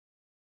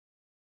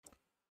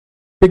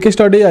पिके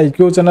study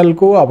IQ channel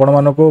को आपण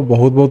मानको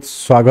बहुत बहुत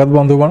स्वागत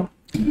बंधुगण।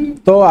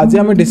 तो आज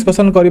आम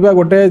डिस्कसन करबा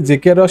गोटे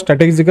जीके रो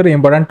स्ट्रेटेजिक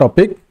इंपोर्टेंट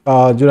टॉपिक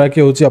जोरा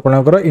कि होची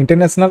आपनकर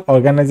इंटरनेशनल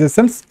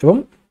ऑर्गेनाइजेशंस एवं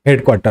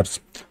हेडक्वार्टर्स।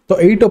 तो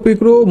एई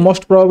topic row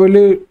most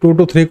probably 2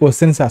 to 3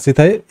 questions आसी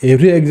थाए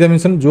एवरी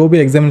एग्जामिनेशन जो भी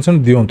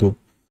एग्जामिनेशन दियंतु।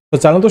 तो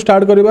चलो तो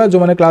स्टार्ट करबा। जो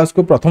माने क्लास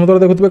को प्रथम थर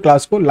देखुतबे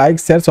क्लास को लाइक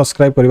शेयर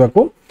सब्सक्राइब करबा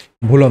को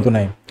भूलंतु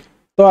नाही।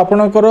 तो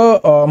आपनकर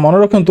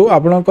मन रखंतु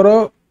आपनकर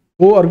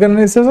को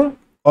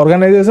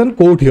ऑर्गेनाइजेशन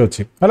कोठी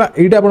अछि हला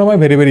एटा आपण में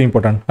वेरी वेरी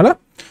इंपोर्टेंट हला।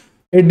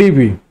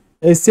 एडीबी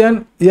एशियन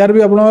यार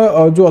भी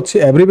आपण जो अछि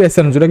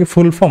एब्रिविएशन जोरा कि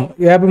फुल फॉर्म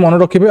या भी मन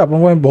रखिबे आपण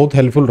में बहुत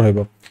helpful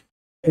रहइबो।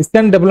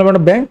 Asian development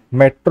bank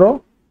metro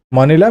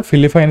Manila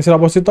Philippines रे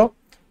अवस्थित।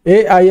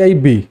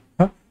 AIIB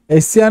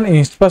Asian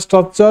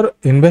infrastructure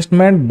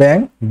investment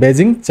bank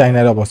Beijing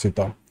China रे अवस्थित।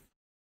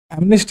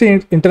 एमनेस्टी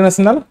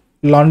इंटरनेशनल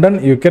लंडन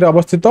यूके रे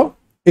अवस्थित।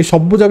 ये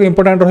सब जगह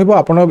इंपोर्टेंट रहिबो।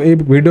 आपण ए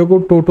वीडियो को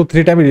 2 to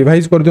 3 टाइम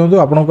रिवाइज कर दियंतु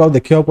आपण को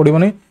देखियो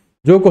पड़िबोनी।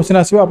 जो क्वेश्चन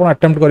आसीबो आपण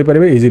अटेम्प्ट करि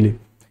परिबे easily.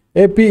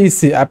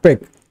 APEC APEC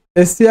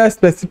Asia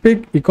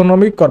specific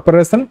economic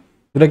corporation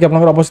जेटा कि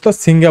आपनकर अवस्थित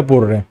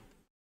सिंगापुर रे।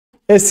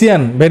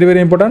 Asian very very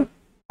important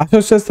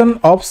association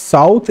of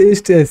south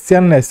east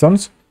Asian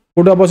Nations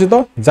code अवस्थित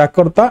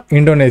जाकार्ता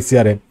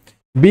इंडोनेशिया रे।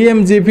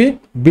 बीएमजीपी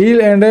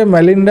bill and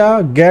Melinda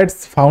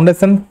Gates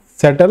foundation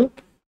settle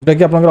जेटा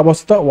कि आपनकर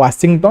अवस्थित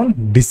वाशिंगटन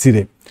डीसी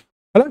रे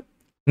हला।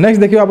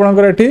 नेक्स्ट देखिए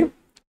आपनकर एठी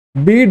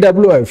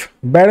बीडब्ल्यूएफ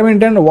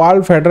बैडमिंटन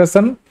वर्ल्ड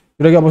फेडरेशन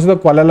जेटा कि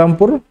अवस्थित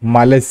कुआलालंपुर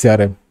मालयेशिया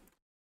रे।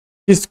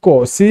 किसको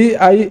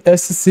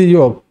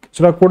सीआईएससीओ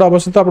सेटा कोड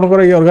अवस्थित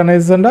आपनकर ये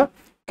ऑर्गेनाइजेशन दा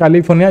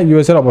कैलिफोर्निया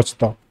यूएसए रे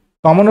अवस्थित।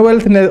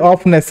 कॉमनवेल्थ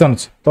ऑफ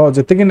नेशंस तो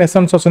जति कि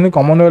नेशंस अछन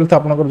कॉमनवेल्थ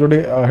आपनकर जोडी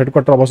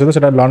हेडक्वार्टर अवस्थित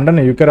सेटा लंडन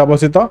यूके रे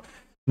अवस्थित।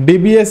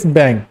 डीबीएस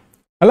बैंक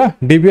हला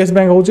डीबीएस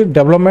बैंक होची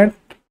डेवलपमेंट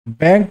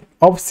बैंक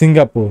ऑफ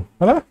सिंगापुर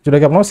हला जोटा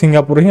कि आपन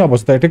सिंगापुर ही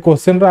अवस्थित। एठी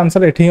क्वेश्चन रो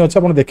आंसर एठी अछि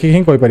आपन देखि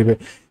ही कहि परिबे।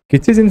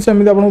 किछि जिंस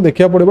एमिति आपन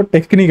देखिया पड़िबो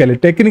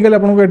टेक्निकली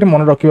आपन को एठी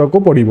मन रखिबा को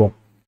पड़िबो।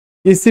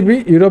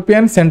 ईसीबी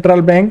यूरोपियन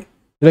सेंट्रल बैंक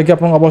जोटा कि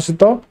आपन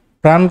अवस्थित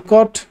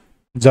फ्रैंकफर्ट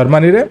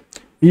जर्मनी रे।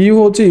 ईयू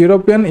होची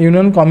European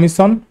union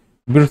commission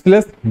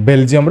Brussels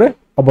Belgium रे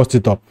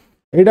अवस्थित।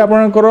 एटा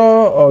आपनकर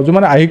जो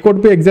माने हाई कोर्ट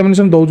पे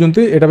एग्जामिनेशन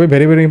दउजंती एटा भी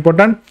वेरी वेरी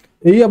इंपोर्टेंट।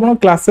 एई आपन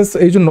क्लासेस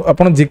ए जो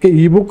आपन जीके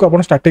ई बुक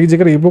आपन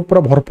स्ट्रैटेजिक ई बुक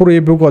पूरा भरपूर ई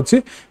बुक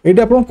अछि।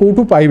 एटा आपन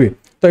कोठू पाइबे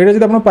तो एटा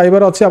जदि आपन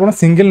पाइबार अछि आपन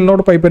सिंगल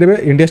नोट पाइ परिबे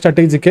इंडिया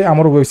स्ट्रैटेजिक के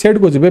हमर वेबसाइट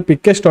को जिबे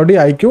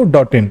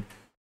pkstudyiq.in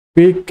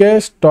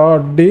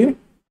pkstudyiq.in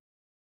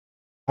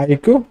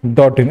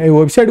ए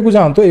वेबसाइट को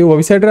जानतो। ए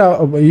वेबसाइट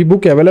रे ई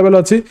बुक अवेलेबल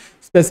अछि।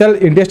 स्पेशल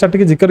इंडिया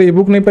स्ट्रैटेजिक ई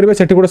बुक नै परिबे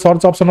सेठी गोटे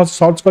सर्च ऑप्शन अछि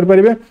सर्च कर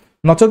परिबे।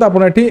 नचत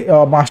आपन एठी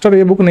मास्टर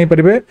ई बुक नै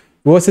परिबे।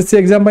 ओएसएससी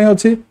एग्जाम पई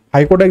अछि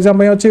हाई कोर्ट एग्जाम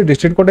पई अछि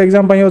डिस्ट्रिक्ट कोर्ट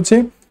एग्जाम पई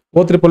अछि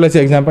ओ ट्रिपल एस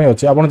एग्जाम पई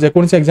अछि। आपन जे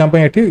कोनसे एग्जाम पई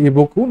एठी ई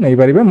बुक को नै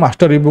परिबे।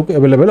 मास्टर ई बुक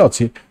अवेलेबल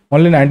अछि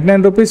ओनली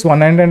 99 रुपीस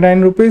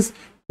 199 रुपीस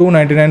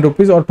 299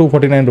 रुपीस और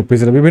 249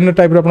 रुपीस रे विभिन्न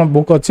टाइप रे आपन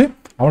बुक अछि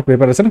आपन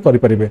प्रिपरेशन करि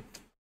परिबे।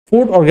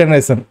 Food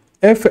organisation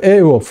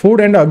FAO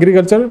food and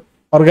agriculture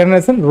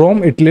organisation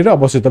Rome Italy रे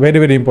अवस्थित very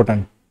very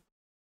important.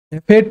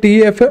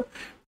 FATF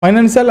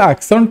financial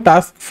action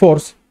task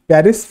force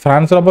Paris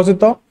France रे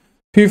अवस्थित।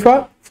 FIFA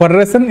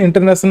federation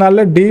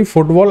international D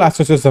football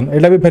association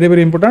एटा भी वेरी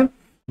वेरी इंपोर्टेंट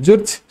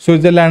जुर्च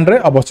स्विट्जरलैंड रे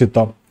अवस्थित।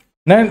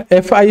 नेन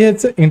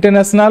FIH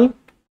international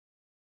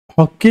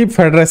hockey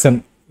federation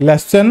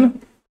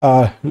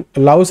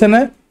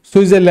लाउसेन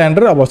Switzerland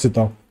रे अवस्थित।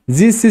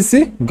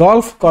 GCC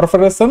gulf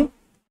corporation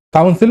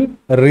council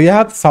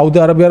Riyadh Saudi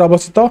Arabia रे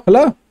अवस्थित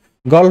हला।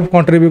 गल्फ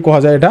कंट्री भी कहा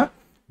जाय एटा।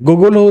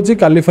 गूगल होची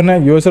कैलिफोर्निया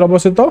यूएस रे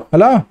अवस्थित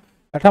हला।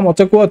 एटा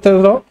मते को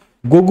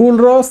गूगल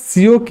रो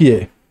सीईओ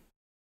किए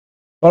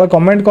और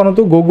कमेंट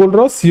करंतु। गूगल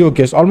रो सीईओ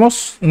केस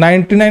ऑलमोस्ट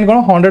 99 कोन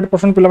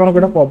 100% पिला मानको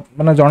एटा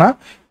माने जणा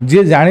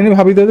जे जानिनि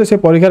भाबी दे से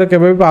परीक्षा रे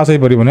केबे पास होई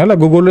परिबोनी हला।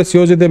 गूगल रे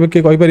सीईओ जे देबे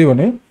के कहि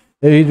परिबोनी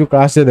एई जो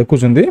क्लास जे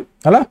देखुचंदी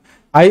हला।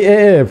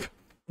 IAF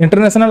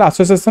international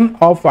association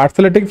of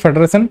athletic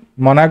federation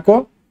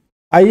Monaco.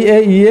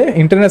 IAEA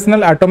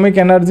international atomic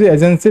energy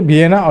agency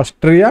Vienna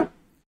Austria.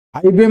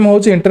 IBM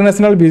होची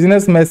international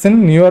business machine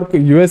New York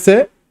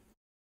USA.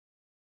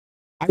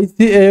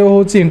 ICAO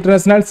होची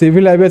international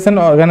civil aviation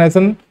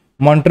organisation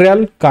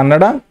Montreal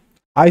Canada.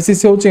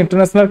 ICC होची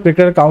international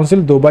cricket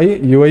council Dubai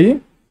UAE.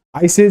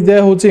 ICJ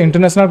होची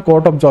international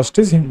court of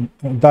justice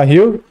the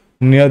Hugh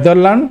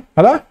Netherlands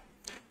हला।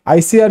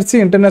 ICRC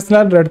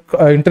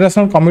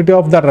international committee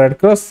of the red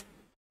cross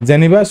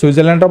Geneva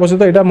Switzerland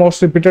अवस्थित। एटा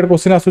most repeated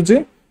question आसुची।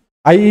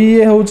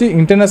 IEA होची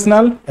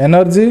international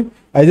energy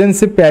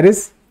agency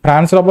Paris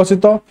France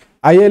अवस्थित।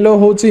 ILO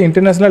होची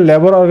international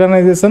labour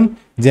organisation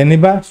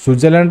Geneva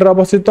Switzerland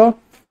अवस्थित।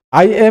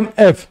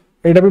 IMF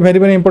एटा भी very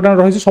very important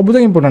रही सब जगह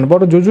इंपोर्टेंट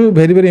बट जो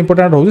वेरी वेरी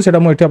इंपोर्टेंट रोची सेटा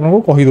मु एठी आपन को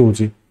कहि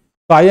दोउची।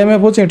 तो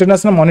आईएमएफ होची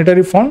international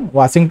monetary fund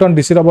Washington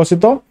DC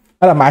अवस्थित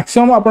हला।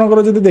 मैक्सिमम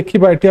आपनकर जदी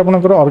देखिबा एठी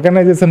आपनकर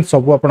ऑर्गेनाइजेशन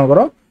सब आपनकर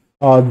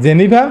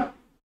जेनेवा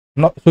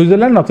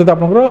स्विट्जरलैंड नचत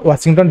आपनकर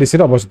वाशिंगटन डीसी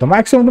अवस्थित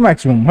मैक्सिमम टू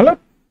मैक्सिमम हला।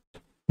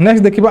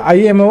 नेक्स्ट देखिबा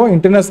IMO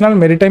international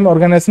maritime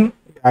organisation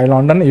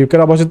London UK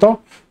अवस्थित।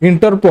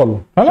 इंटरपोल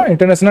है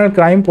इंटरनेशनल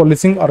क्राइम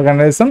पोलिसिंग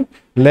ऑर्गेनाइजेशन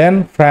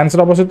लेन फ्रांस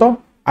अवस्थित।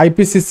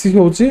 आईपीसीसी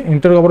हूँ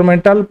inter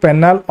governmental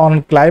panel on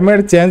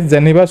climate change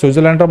Geneva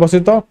Switzerland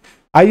अवस्थित।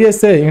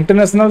 ISA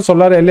international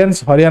solar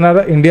aliens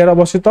Haryana India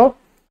अवस्थित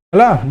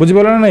है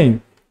बुझिपार ना नहीं।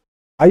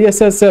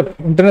 ISSF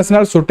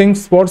international shooting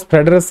sports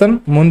federation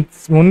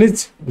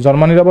मुनिच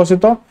Germany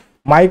अवस्थित।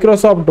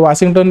 माइक्रोसॉफ्ट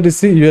वाशिंगटन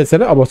डीसी यूएसए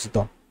अवस्थित।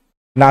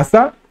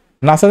 नासा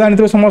नासा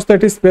जानते समस्त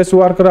ये स्पेस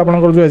वर्कर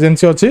आपंकर जो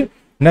एजेंसी अच्छी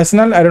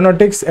national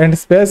aeronautics and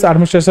space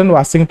administration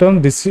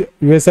Washington DC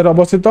USA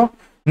अवस्थित।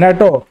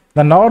 NATO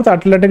the north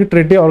Atlantic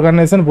treaty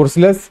organisation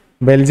Brussels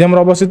Belgium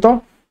अवस्थित।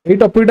 ये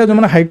टॉपिकटा जो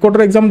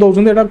हाइकोर्ट एग्जाम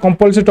दौरान यहाँ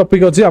कंपलसरी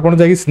टॉपिक अच्छी आप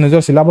निज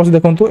सिलेबस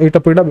देखो ये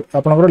टॉपिकटा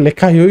आपंकर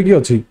लेखा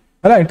होगी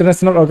है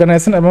इंटरनेशनल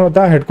ऑर्गेनाइजेशन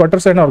एवं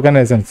हेडक्वार्टर्स एंड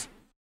ऑर्गेनाइजेशंस।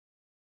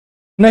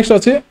 नेक्स्ट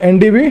अच्छे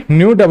NDB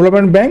new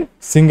development bank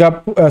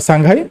Singapore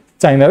Shanghai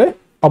China रे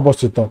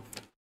अवस्थित।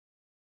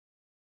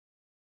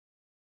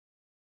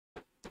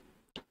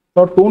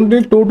 तो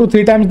 22 to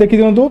 3 टाइम्स देखी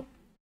दिंतु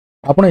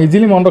आप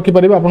इजिली मन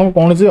रखिपारे आपको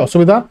कौन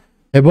असुविधा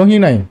हेब ही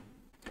नहीं।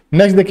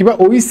 नेक्स्ट देखिए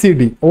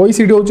ओईसीडी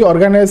ओईसीडी हूँ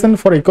organisation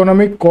for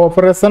economic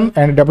cooperation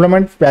and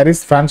development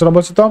Paris France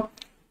अवस्थित।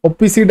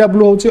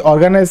 ओपीसीडब्ल्यू हूँ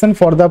organisation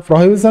for the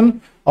prohibition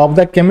of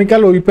the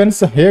chemical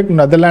weapons Hague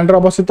Netherland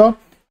अवस्थित।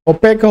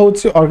 ओपेक हूँ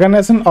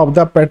organisation of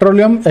the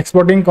petroleum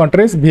exporting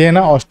countries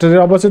Vienna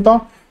Australia अवस्थित।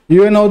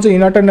 UN हूँ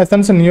United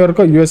Nations New York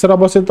USA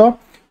अवस्थित।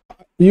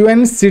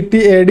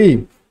 UNCTAD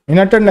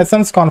United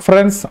Nations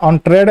conference on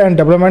trade and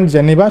development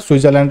Geneva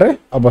Switzerland रे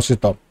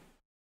अवस्थित।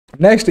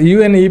 Next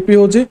UNEP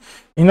हूँ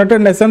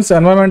United Nations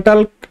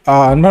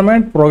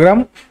environment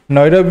programme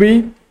Nairobi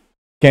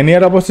Kenya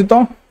अवस्थित।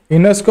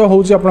 UNESCO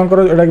हूँ आपंकर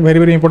very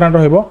very important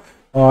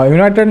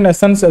United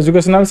Nations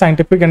educational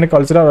scientific and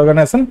cultural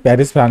organisation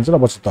Paris France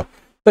अवस्थित।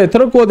 तो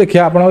एथर को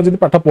देखिए आप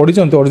पाठ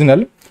पढ़ी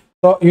ओरिजिनल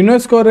तो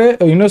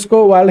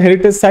यूनेस्को वर्ल्ड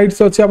हेरिटेज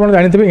साइट्स अच्छी आप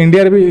जानते हैं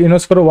इंडिया भी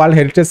यूनेस्को वर्ल्ड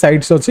हेरिटेज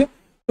साइट्स अच्छी।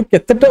 तो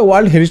केतेटा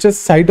वर्ल्ड हेरिटेज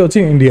साइट अच्छी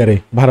इंडिया रे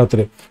भारत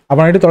में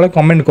आपड़ तले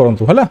कमेंट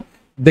करूँ है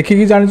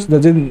देखिए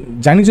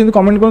जानी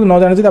कमेंट करूँ न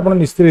जानी आप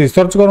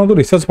रिसर्च करूँ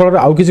रिसर्च फल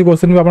आउ किसी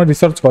क्वेश्चन भी आप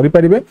रिसर्च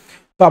करेंगे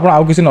तो आप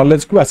आउ किसी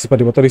नॉलेज को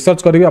आसीपर तो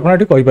रिसर्च करेंगे आप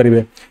कहींपर।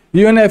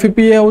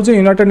 यूएनएफपीए हूँ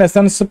United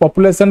Nations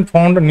population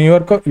fund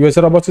New York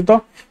USA अवस्थित।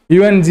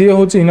 यूएनजीओ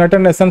हूँ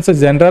United Nations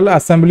general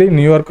assembly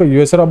New York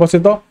USA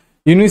अवस्थित।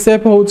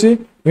 यूनिसेफ हूँ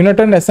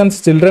United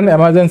Nations children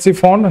emergency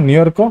fund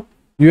New York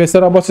USA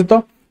अवस्थित।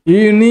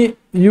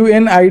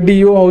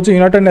 यूएनआईडीओ हूँ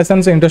United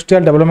Nations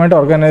industrial development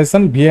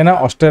organisation Vienna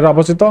Australia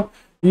अवस्थित।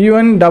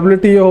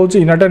 यूएनडब्ल्यूटीओ हूँ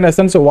United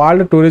Nations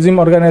world tourism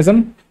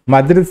organisation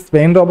Madrid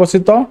Spain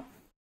अवस्थित।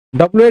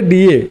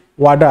 डब्ल्यूएडीए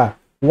वाडा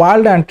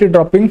world anti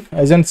dropping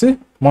agency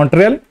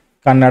Montreal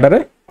Canada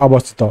रे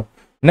अवस्थित।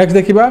 Next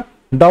देखिबा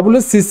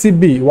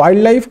डब्ल्यूसीसीबी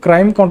wild life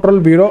crime control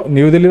bureau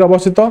new Delhi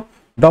अवस्थित।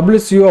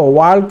 डब्ल्यूसीओ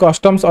world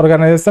customs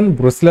organisation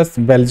Brussels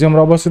Belgium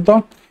अवस्थित।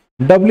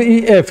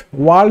 WEF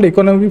world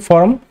economic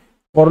forum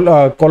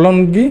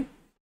कोलोग्नी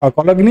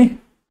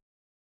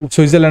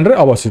Switzerland रे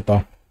अवस्थित।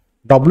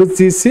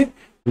 WCC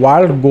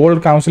world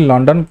gold council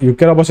London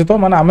UK अवस्थित।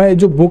 माने आम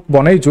जो बुक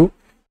बनईचु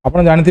आप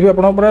जानते हैं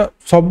पूरा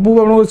सब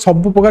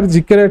प्रकार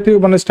जिके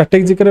माने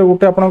स्ट्रैटेजिक जिके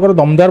गोटे आपंकर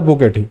दमदार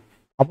बुक ये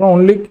आप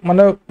ओनली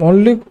माने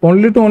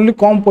ओनली टू ओनली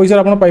कम पैसा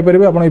आप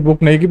पाइपर आप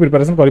बुक नहीं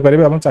प्रिपेरेसन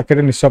करेंगे आप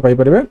चाकरी निश्चय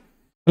पाइपर है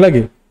कि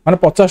माने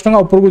 50 टका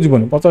ऊपर को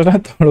जीवन 50 टका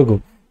तल को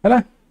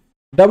है।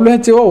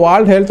 WHO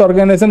world health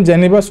organisation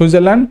Geneva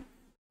Switzerland.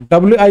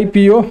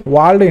 WIPO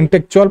world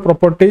intellectual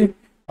property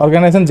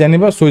organisation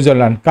Geneva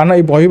Switzerland. कारण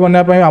ये बही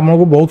बनाने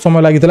आमको बहुत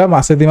समय लगी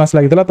मसे 2 मास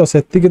लगी तो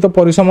से तो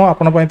परिश्रम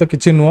आपण तो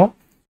किसी नुह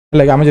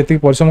है आम जी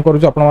परिश्रम करूँ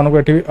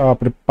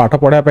पाठ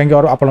पढ़ाई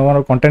और आप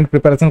कंटेंट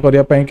प्रिपेरेसन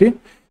करने की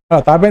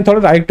तापाई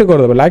थोड़े लाइक टे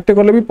करदे लाइक टे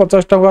कले भी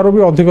 50 टकार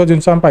भी अधिक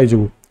जिनस आम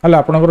पाइबू है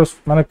आपंकर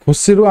माने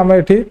खुशी आम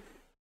ये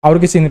आउर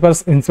किसी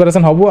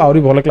इंस्पिरेसन हबू आउर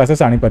भल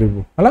क्लासेस आनीपर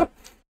है।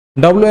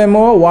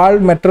 WMO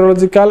world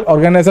meteorological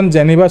organisation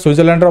Geneva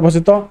Switzerland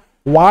अवस्थित।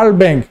 वर्ल्ड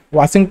बैंक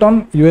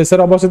वाशिंगटन यूएसए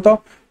अवस्थित।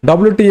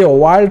 WTO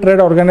world trade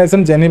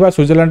organisation Geneva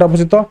Switzerland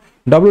अवस्थित।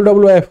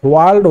 WWF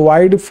world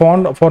wide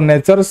fund for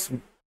nature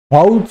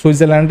भाउ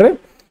स्विट्जरलैंड रे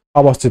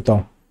अवस्थित।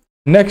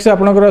 नेक्स्ट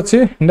आपनकर अच्छी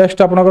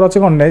नेक्स्ट आपनकर अच्छी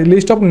कौन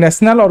list of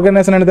national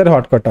organisation and there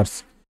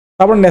headquarters.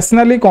 आप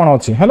नेशनली कौन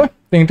अच्छी है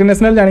तो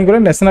इंटरनेशनल जानिगले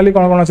नेशनली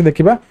कौन कौन अच्छी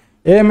देखा।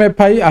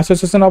 AMFI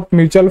association of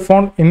mutual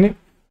fund in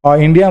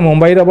India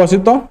Mumbai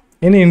अवस्थित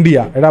इन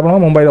इंडिया एटा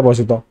आपन मुंबई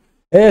अवस्थित।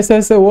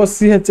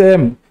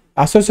 ASSOCHM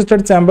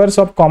associated chambers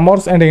of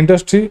commerce and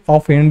industry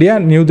of India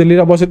new Delhi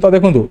अवस्थित।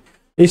 देखो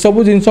ये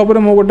सब जिनस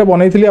मुझे गोटे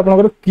बनई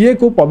आपंकर किए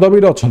को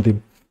पदवी अच्छा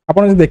आप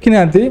देखी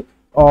ना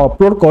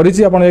अपलोड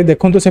करी आप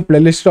देखो से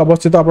प्लेलिस्ट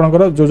अवस्थित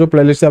आपंकर जो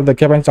प्लेलिस्ट आप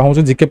देखा चाहूँ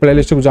जिके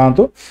प्लेलिस्ट को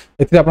जातु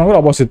ये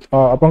अवस्थित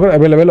आपंकर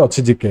अवेलेबल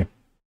अच्छी जिके।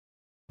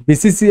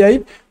 BCCI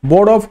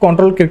board of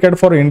control cricket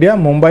for India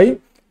Mumbai.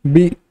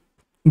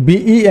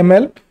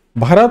 BEML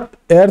Bharat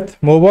earth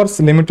movers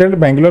limited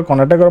Bangalore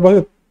Karnataka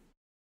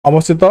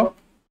अवस्थित।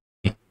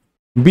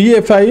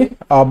 BFI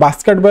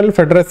basketball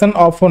federation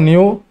of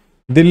new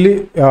Delhi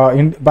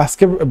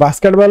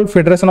basketball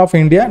federation of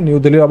India new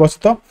Delhi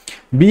अवस्थित।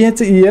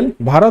 BHEL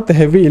Bharat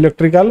heavy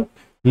electrical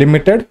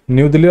limited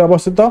new Delhi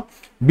अवस्थित।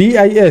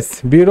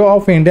 BIS bureau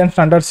of Indian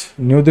standards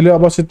new Delhi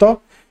अवस्थित।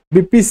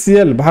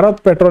 BPCL Bharat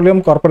petroleum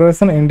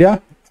corporation India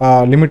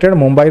limited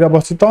Mumbai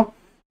अवस्थित।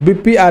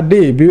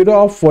 BPRD bureau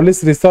of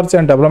police research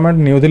and development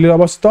new Delhi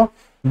अवस्थित।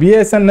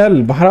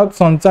 BSNL Bharat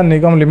संचार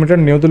निगम limited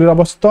new Delhi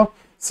अवस्थित।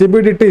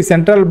 CBDT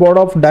central board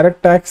of direct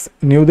tax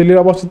new Delhi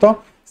अवस्थित।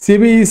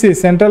 CBEC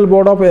central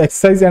board of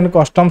excise and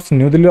customs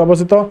new Delhi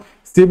अवस्थित।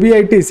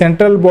 CBIT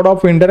central board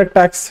of indirect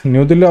tax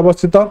new Delhi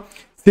अवस्थित।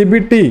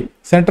 CBT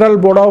central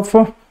board of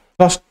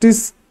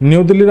trustees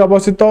new Delhi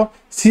अवस्थित।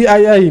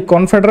 CII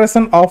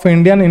confederation of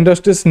Indian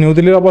industries new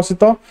Delhi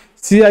अवस्थित।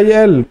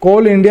 CIL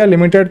कोल India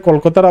limited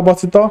Kolkata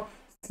अवस्थित।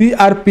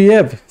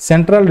 CRPF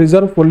central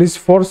reserve police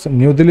force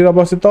new Delhi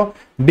अवस्थित।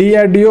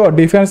 DRDO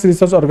defence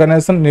research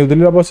organisation new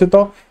Delhi अवस्थित।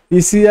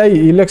 ECI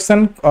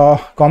election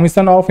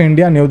commission of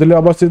India new Delhi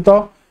अवस्थित।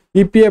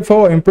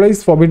 EPFO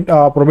employees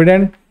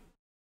provident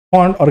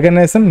fund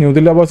organisation new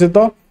Delhi अवस्थित।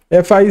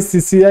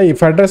 FICCI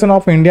federation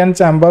of Indian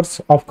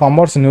chambers of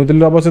commerce new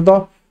Delhi अवस्थित।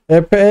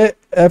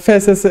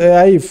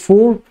 FSSAI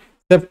food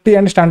safety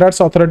and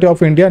standards authority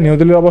of India new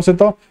Delhi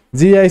अवस्थित।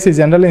 GIC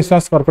general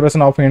insurance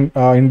corporation of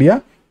India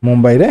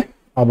Mumbai रे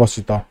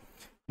अवस्थित।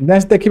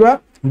 Next देखिबा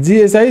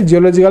GSI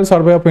geological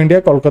survey of India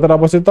Kolkata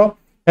अवस्थित।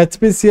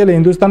 HPCL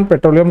Hindustan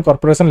petroleum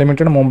corporation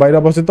limited Mumbai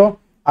अवस्थित।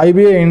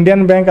 IBA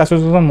Indian bank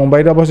association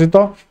Mumbai अवस्थित।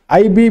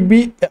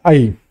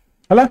 IBBI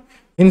हला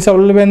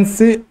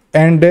insolvency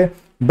and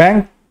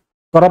bank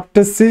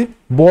करप्टेसी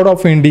board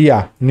of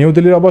India new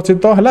Delhi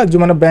अवस्थित है। जो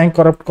मैंने बैंक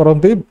करप्ट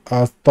करती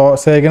तो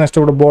से अगेंस्ट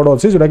गोटे बोर्ड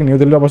अच्छी जोटा कि न्यू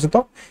दिल्ली अवस्थित।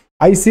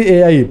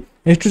 ICAI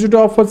institute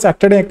of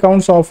chartered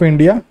accounts of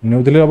India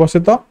new Delhi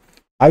अवस्थित।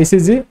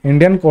 ICG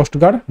Indian coast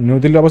guard new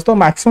Delhi अवस्थित।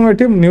 मैक्सिमम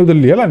ये न्यू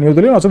दिल्ली है, न्यू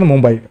दिल्ली नचते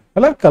मुंबई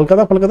है।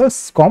 कलकत्ता फलकत्ता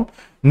कम,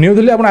 न्यू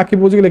दिल्ली आप आखि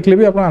बुझे लिखले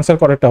भी आप आंसर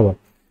करेक्ट हम।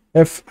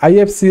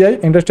 IFCI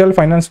industrial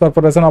finance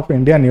corporation of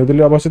India new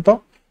Delhi अवस्थित।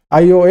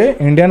 IOA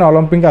Indian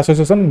Olympic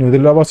association new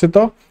Delhi अवस्थित।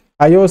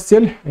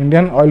 IOCL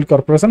Indian oil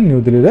corporation new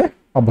Delhi रे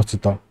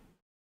अवस्थित।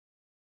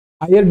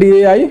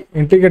 IRDAI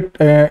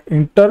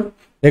inter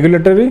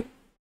regulatory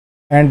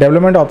and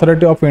development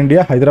authority of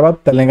India Hyderabad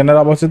Telangana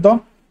अवस्थित।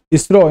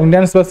 ISRO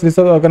Indian space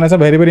research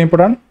organisation very very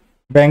important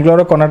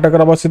Bangalore Karnataka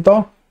अवस्थित।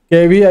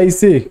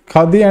 KVIC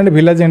khadi and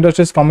village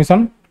industries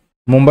commission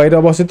Mumbai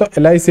अवस्थित।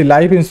 LIC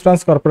life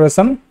insurance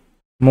corporation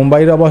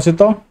Mumbai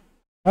अवस्थित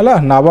है।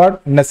 NABARD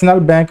national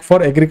bank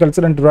for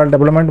agriculture and rural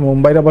development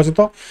Mumbai अवस्थित।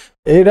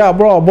 यहाँ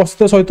आप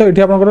अवस्थित सहित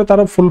ये आप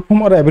तार फुल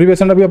फॉर्म और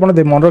एब्रिविएशन भी आप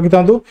मन रखि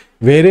था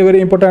वेरी वेरी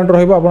इंपोर्टेंट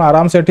रहा।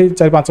 आराम से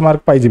 4-5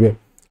 मार्क पाइबे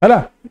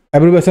है।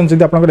 एब्रिविएशन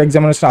जब आप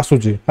एग्जामिनेशन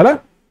आसूची है।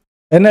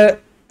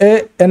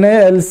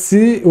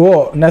 एनएएलसीओ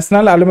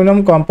national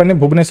aluminium company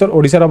Bhubaneswar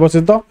Odisha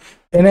अवस्थित।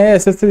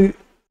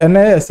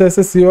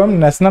 एनएएसएससीओएम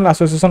national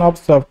association of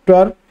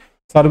software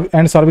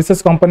and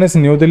services companies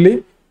new Delhi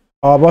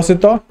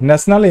अवस्थित।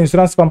 नेशनल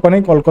इंश्योरेंस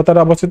कंपनी कोलकाता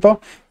अवस्थित।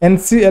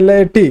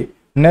 NCLAT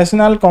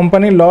national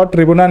company law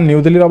tribunal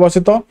new Delhi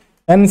अवस्थित।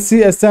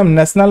 NCSM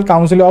national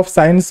council of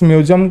science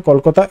museum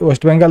Kolkata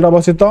waste Bengal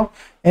अवस्थित।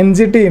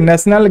 NGT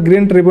national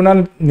green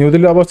tribunal new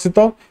Delhi अवस्थित।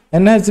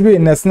 NHB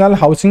national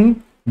housing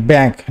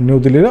bank new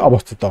Delhi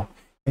अवस्थित।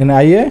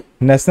 NIA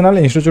national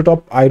institute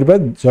of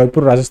Ayurveda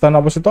Jaipur Rajasthan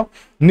अवस्थित।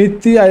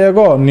 NITI Aayog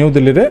new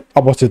Delhi रे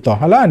अवस्थित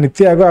है।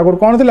 नीति आयोग आगुरी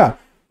कौन थिला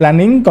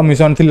प्लानिंग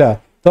कमिशन थिला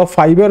तो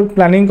 5 ईयर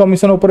प्लानिंग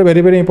कमिशन ऊपर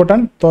वेरी वेरी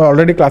इंपोर्टेंट तो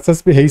ऑलरेडी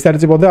क्लासेस भी हो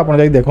सारी बोधे आप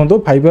देखो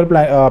 5 ईयर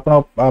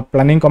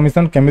प्लानिंग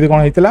कमिशन केमी कौन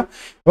होता है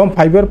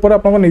 5 ईयर पर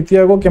आप नीति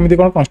आयोग केमी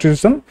कौन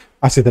कन्स्टिट्यूशन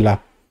आसीला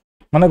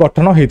माने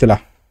गठन होता।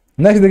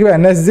 नेक्स्ट देखिए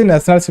NSG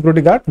national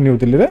security guard new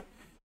Delhi रे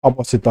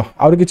अवस्थित।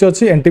 आउर किछि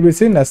अछि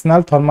NTPC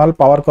national thermal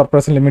power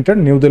corporation limited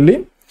new Delhi.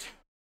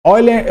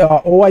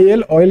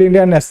 OIL oil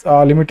India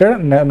limited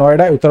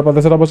Noida Uttar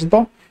Pradesh अवस्थित।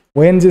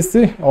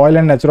 ONGC oil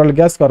and natural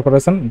gas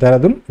corporation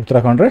Dehradun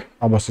Uttarakhand रे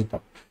अवस्थित।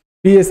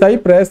 PSI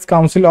press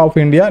council of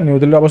India new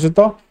Delhi अवस्थित।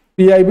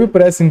 PIB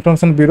press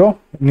information bureau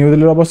new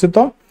Delhi अवस्थित।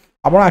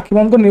 आप आखि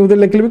बंद न्यू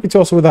दिल्ली लिखले भी किसी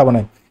असुविधा हम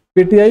ना।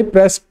 PTI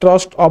press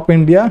trust of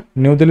India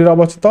new Delhi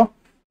अवस्थित।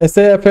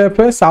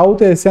 एसएएफएफ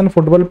south Asian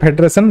football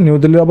federation new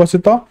Delhi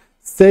अवस्थित।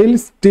 Cell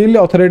steel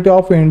authority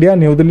of India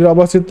new Delhi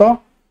अवस्थित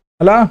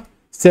है।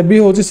 सेबी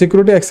हूँ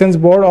security exchange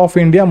board of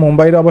India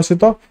Mumbai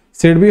अवस्थित।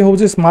 सिडबी हूँ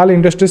small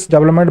industries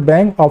development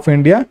bank of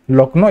India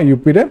Lucknow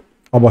UP रे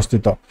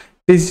अवस्थित।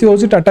 टीसी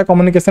हूँ टाटा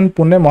कम्युनिकेशन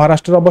पुणे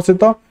महाराष्ट्र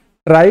अवस्थित।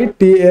 ट्राई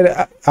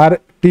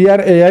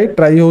टीआरएआई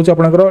ट्राई हूँ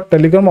आपंकर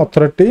telecom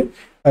authority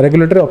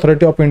regulatory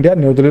authority of India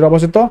new Delhi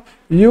अवस्थित।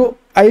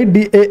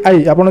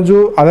 यूआईडीएआई आप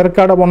जो आधार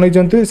कार्ड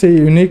बनई से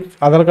यूनिक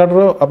आधार कार्ड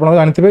आप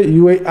जानते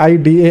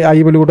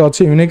यूआईडीएआई गोटे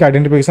अच्छी unique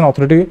identification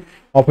authority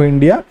of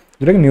India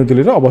जोटा कि न्यू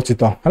दिल्ली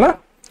अवस्थित है।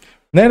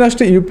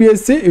 Next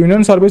UPSC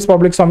union service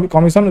public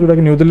commission जोटा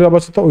कि न्यू दिल्ली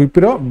अवस्थित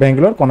यूपी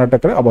बेंगलोर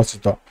कर्नाटक में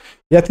अवस्थित।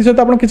 या सहित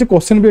आप किसी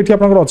क्वेश्चन भी ये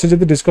अच्छे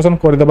जब डिस्कसन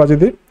करदेबा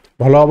जब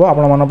भल हम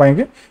आपण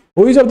मानी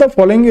which of the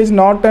following is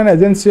not an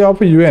agency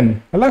of UN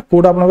है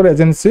कौट आप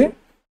एजेंसी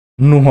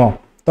नुह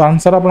तो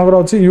आंसर आपनकर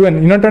अछि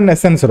UN United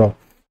Nations row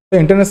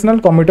international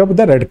committee of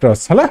the red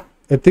cross हला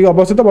एति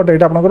अवस्थित बट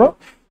एटा आपनकर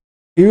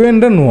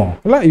यूएन रे नुह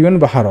हला यूएन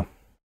बाहर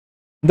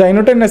the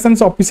United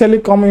Nations officially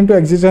come into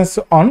existence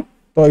on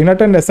तो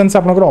यूनाइटेड नेशंस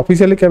आपनकर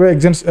ऑफिशियली केबे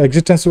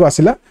एग्जिस्टेंस को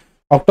आसिला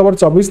अक्टोबर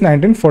 24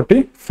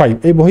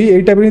 1945 ए बही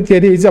एई टाइप रे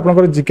तयारी हिज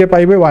आपनकर जीके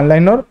पाइबे वन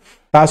लाइनर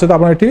ता सहित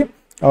आपन एठी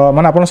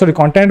माने आपन सॉरी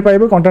कंटेंट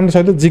पाइबे कंटेंट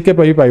सहित जीके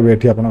पाइबे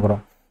एठी आपनकर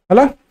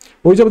हला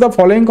which of the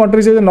following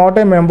countries is not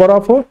a member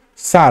of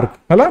SAARC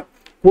हला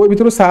कोई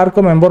भितर सार्क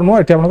मेंबर नो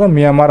एठी आपनकर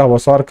म्यांमार हबो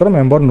SAARC row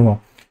member know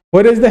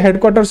where is the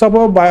headquarters of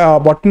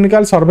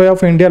botanical survey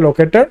of India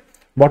located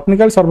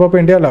botanical survey of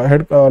India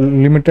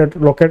limited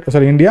locate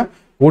sorry India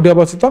कोठी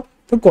अवस्थित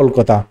तो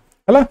कोलकाता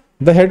हला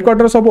द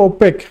हेडक्वार्टर्स ऑफ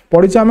ओपेक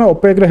पढिछ हमें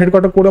ओपेक रे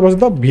headquarter कोठी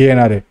अवस्थित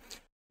वियना रे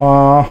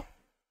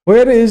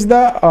where is the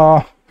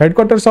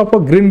headquarters of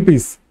green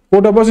peas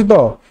कोठी अवस्थित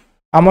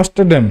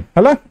आमस्टरडैम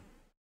हला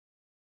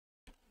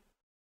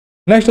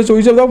next is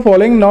which of the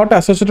following not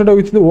associated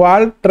with the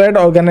world trade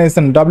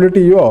organisation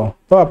WTO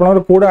तो आपनकर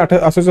कोड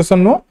एसोसिएशन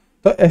नो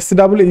तो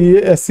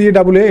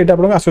एससीडब्ल्यूए एटा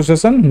आपन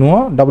एसोसिएशन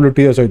नो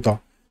डब्ल्यूटीओ सहित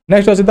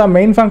नेक्स्ट अछि the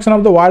main function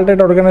of the world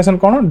trade organisation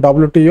cone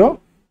WTO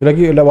जेला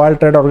कि world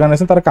trade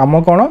organisation तार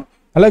काम कोन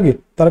हला कि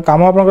तार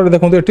काम आपनकर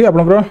देखंतु एठी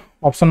आपनकर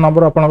ऑप्शन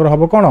नंबर आपनकर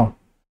हबो कोन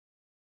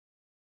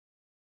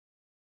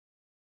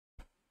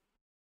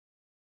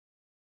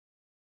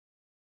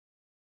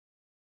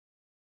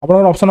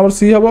आपनकर ऑप्शन नंबर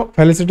सी हबो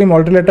facility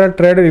multilateral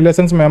trade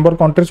relations member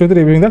countries with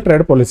reviewing the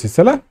trade policies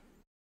हला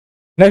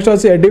नेक्स्ट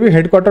अछि ADB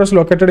headquarters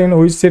located in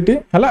which city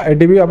हला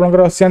एडीबी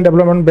आपनकर एशियन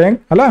डेवलपमेंट बैंक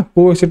हला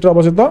को सिटी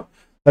अवस्थित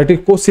एठी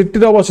को सिटी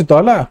रे अवस्थित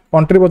हला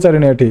कंट्री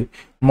पचारिने एठी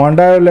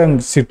मंडालंग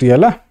सिटी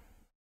हला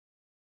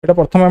एटा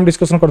प्रथम हम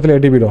डिस्कशन करथिले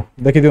एडीबी रो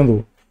देखि दियंतु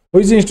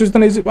व्हिच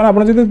इंस्टीट्यूशन इज माने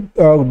आपण जदी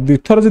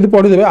द्विथर जदी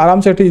पढि देबे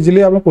आराम से एठी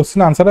इजीली आपण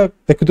क्वेश्चन आंसर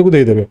देखितु को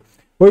दे देबे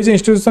which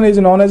institution is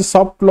known as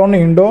soft loan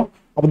window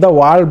of the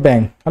world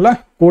bank हला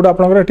कोड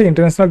आपनकर एठी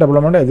इंटरनेशनल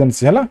डेवलपमेंट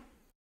एजेंसी हला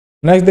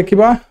नेक्स्ट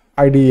देखिबा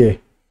IDA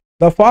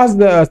the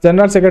first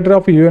general secretary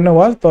of UN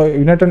was तो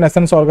United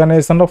Nations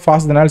organisation row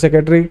first general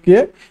secretary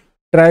किए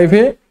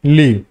ट्राइवे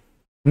ली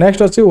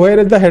next अछि where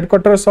is the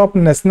headquarters of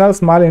national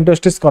small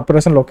industries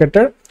corporation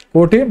located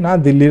कोठी ना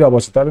दिल्ली रो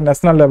अवस्थित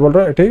नेशनल लेवल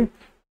रो एठी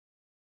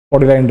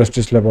पडिला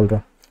industries level रो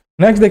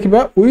next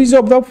देखिबा which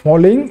of the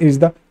following is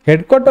the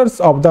headquarters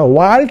of the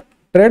world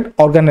trade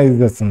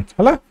organisation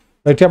हला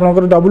एठी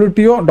आपनकर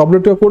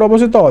डब्ल्यूटीओ कोड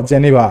अवस्थित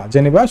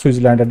Geneva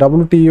Switzerland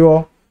WTO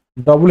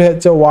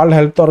WHO world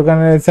health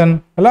organisation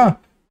हला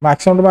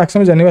maximum to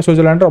maximum Geneva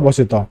Switzerland रो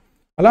अवस्थित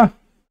हला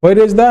where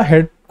is the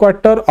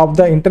headquarter of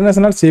the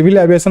international civil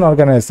aviation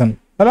organisation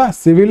हला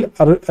civil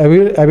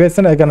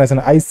aviation organisation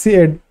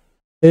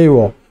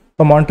ICAO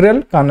तो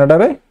Montreal Canada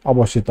रे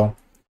अवस्थित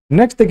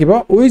नेक्स्ट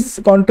देखिबा which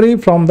country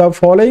from the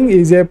following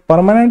is a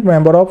permanent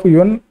member of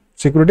UN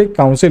security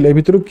council ए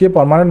भितरु के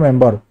permanent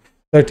member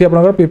तो एठी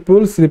आपनकर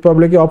people's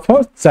Republic of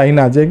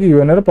China जे कि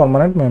यूएन रे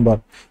permanent member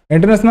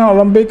international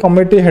Olympic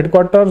committee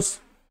headquarters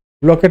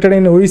located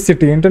in which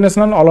city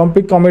international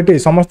Olympic committee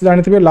समस्त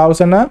जानिथिबे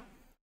लाओसेना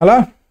हला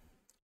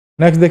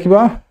next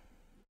देखिबा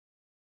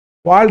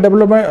world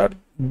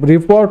development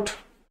report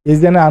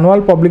is an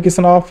annual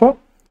publication of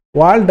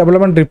world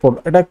development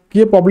report एटा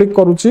किए public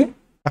करूची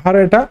कहार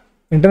एटा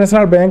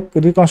international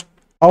bank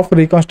of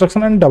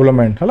reconstruction and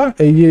development हला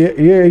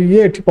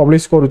ये एठी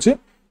publish करूची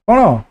कोन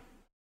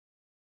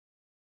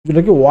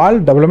जोटा कि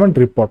वर्ल्ड डेवलपमेंट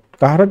रिपोर्ट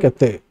कहार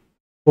केते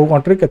को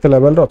कंट्री केते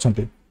लेवल रे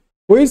अछंती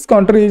which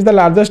country is the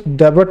largest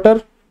डेबटर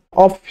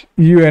of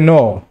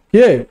UNO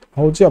के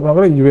होची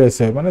आपनकर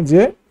यूएसए माने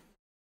जे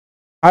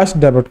हाईएस्ट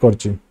डेबट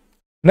करची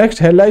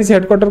नेक्स्ट एलआईसी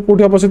हेडक्वार्टर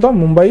कोठी अवस्थित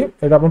मुंबई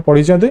एटा आपण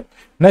पढी छथि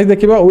नेक्स्ट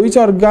देखिबा which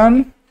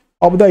organ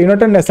of the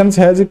United Nations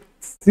has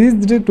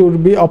seized to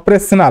be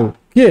operational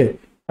के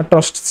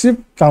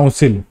ट्रस्टीशिप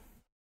काउंसिल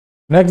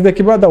नेक्स्ट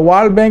देखिबा the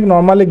world bank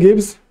normally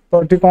gives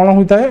तो एटी कोन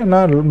होता है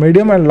ना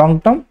medium and long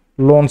term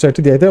loan से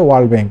एटी देते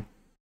world bank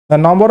the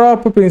number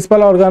of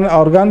principal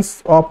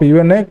organs of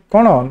UNA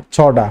कोन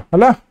 6टा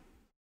हला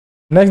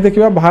next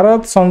देखिबा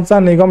भारत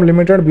संचार निगम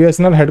लिमिटेड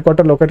बीएसएनएल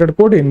हेडक्वार्टर लोकेटेड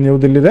कोठी न्यू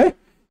दिल्ली रे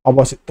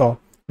अवस्थित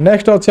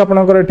नेक्स्ट अछि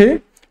आपनकर एठी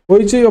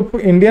which of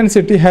Indian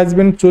city has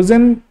been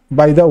chosen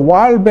by the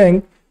world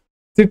bank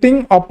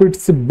sitting of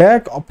its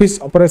back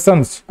office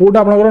operations code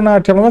आपनकर ना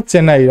एठी आपनकर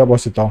चेन्नई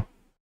अवस्थित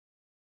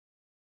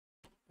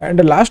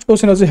एंड लास्ट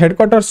क्वेश्चन अछि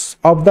headquarters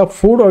of the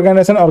food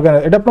organisation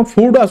Etah upon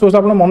food आसो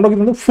अपन मन रखि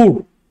दंतु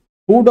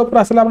फूड ऊपर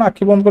आसला अपन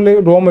आखि बंद करले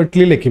रोम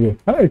इटली लिखिबे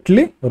है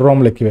इटली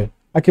रोम लिखिबे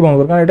आखि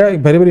बंद कर कारण एटा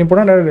very very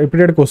important and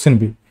repeated question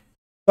भी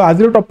तो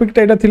आज टॉपिक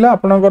टा एटा थिला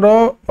आपनकर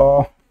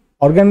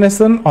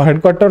ऑर्गेनाइजेशन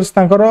हेडक्वार्टर्स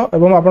तांकर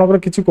एवं आपनकर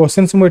किछि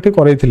क्वेश्चंस मु एठी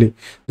करैथिली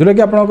जोला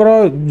कि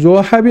आपनकर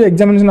जो भी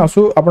एग्जामिनेशन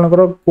आसु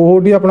आपनकर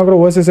कोडी आपनकर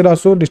ओएसएस रे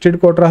आसु डिस्ट्रिक्ट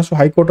कोर्ट रे आसु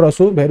हाई कोर्ट रे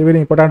आसु वेरी वेरी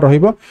इंपोर्टेंट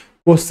रहिबो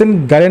क्वेश्चन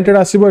गारंटेड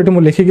आसीबो एठी मु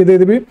लिखि के दे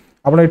देबी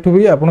आपण एठु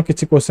भी आपण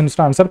किछि क्वेश्चंस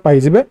रा आंसर पाइ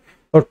जिवे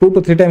तो 2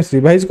 to 3 टाइम्स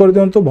रिवाइज कर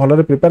दियंतु भलो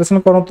रे प्रिपरेशन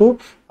करंतु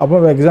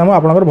आपण एग्जाम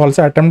आपनकर भल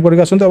से अटेम्प्ट करिक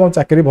आसंतु एवं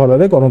चाकरी भलो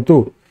रे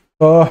करंतु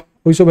तो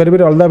wish you very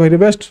very all the very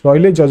best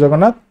रहिले जय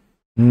जगन्नाथ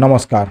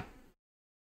नमस्कार।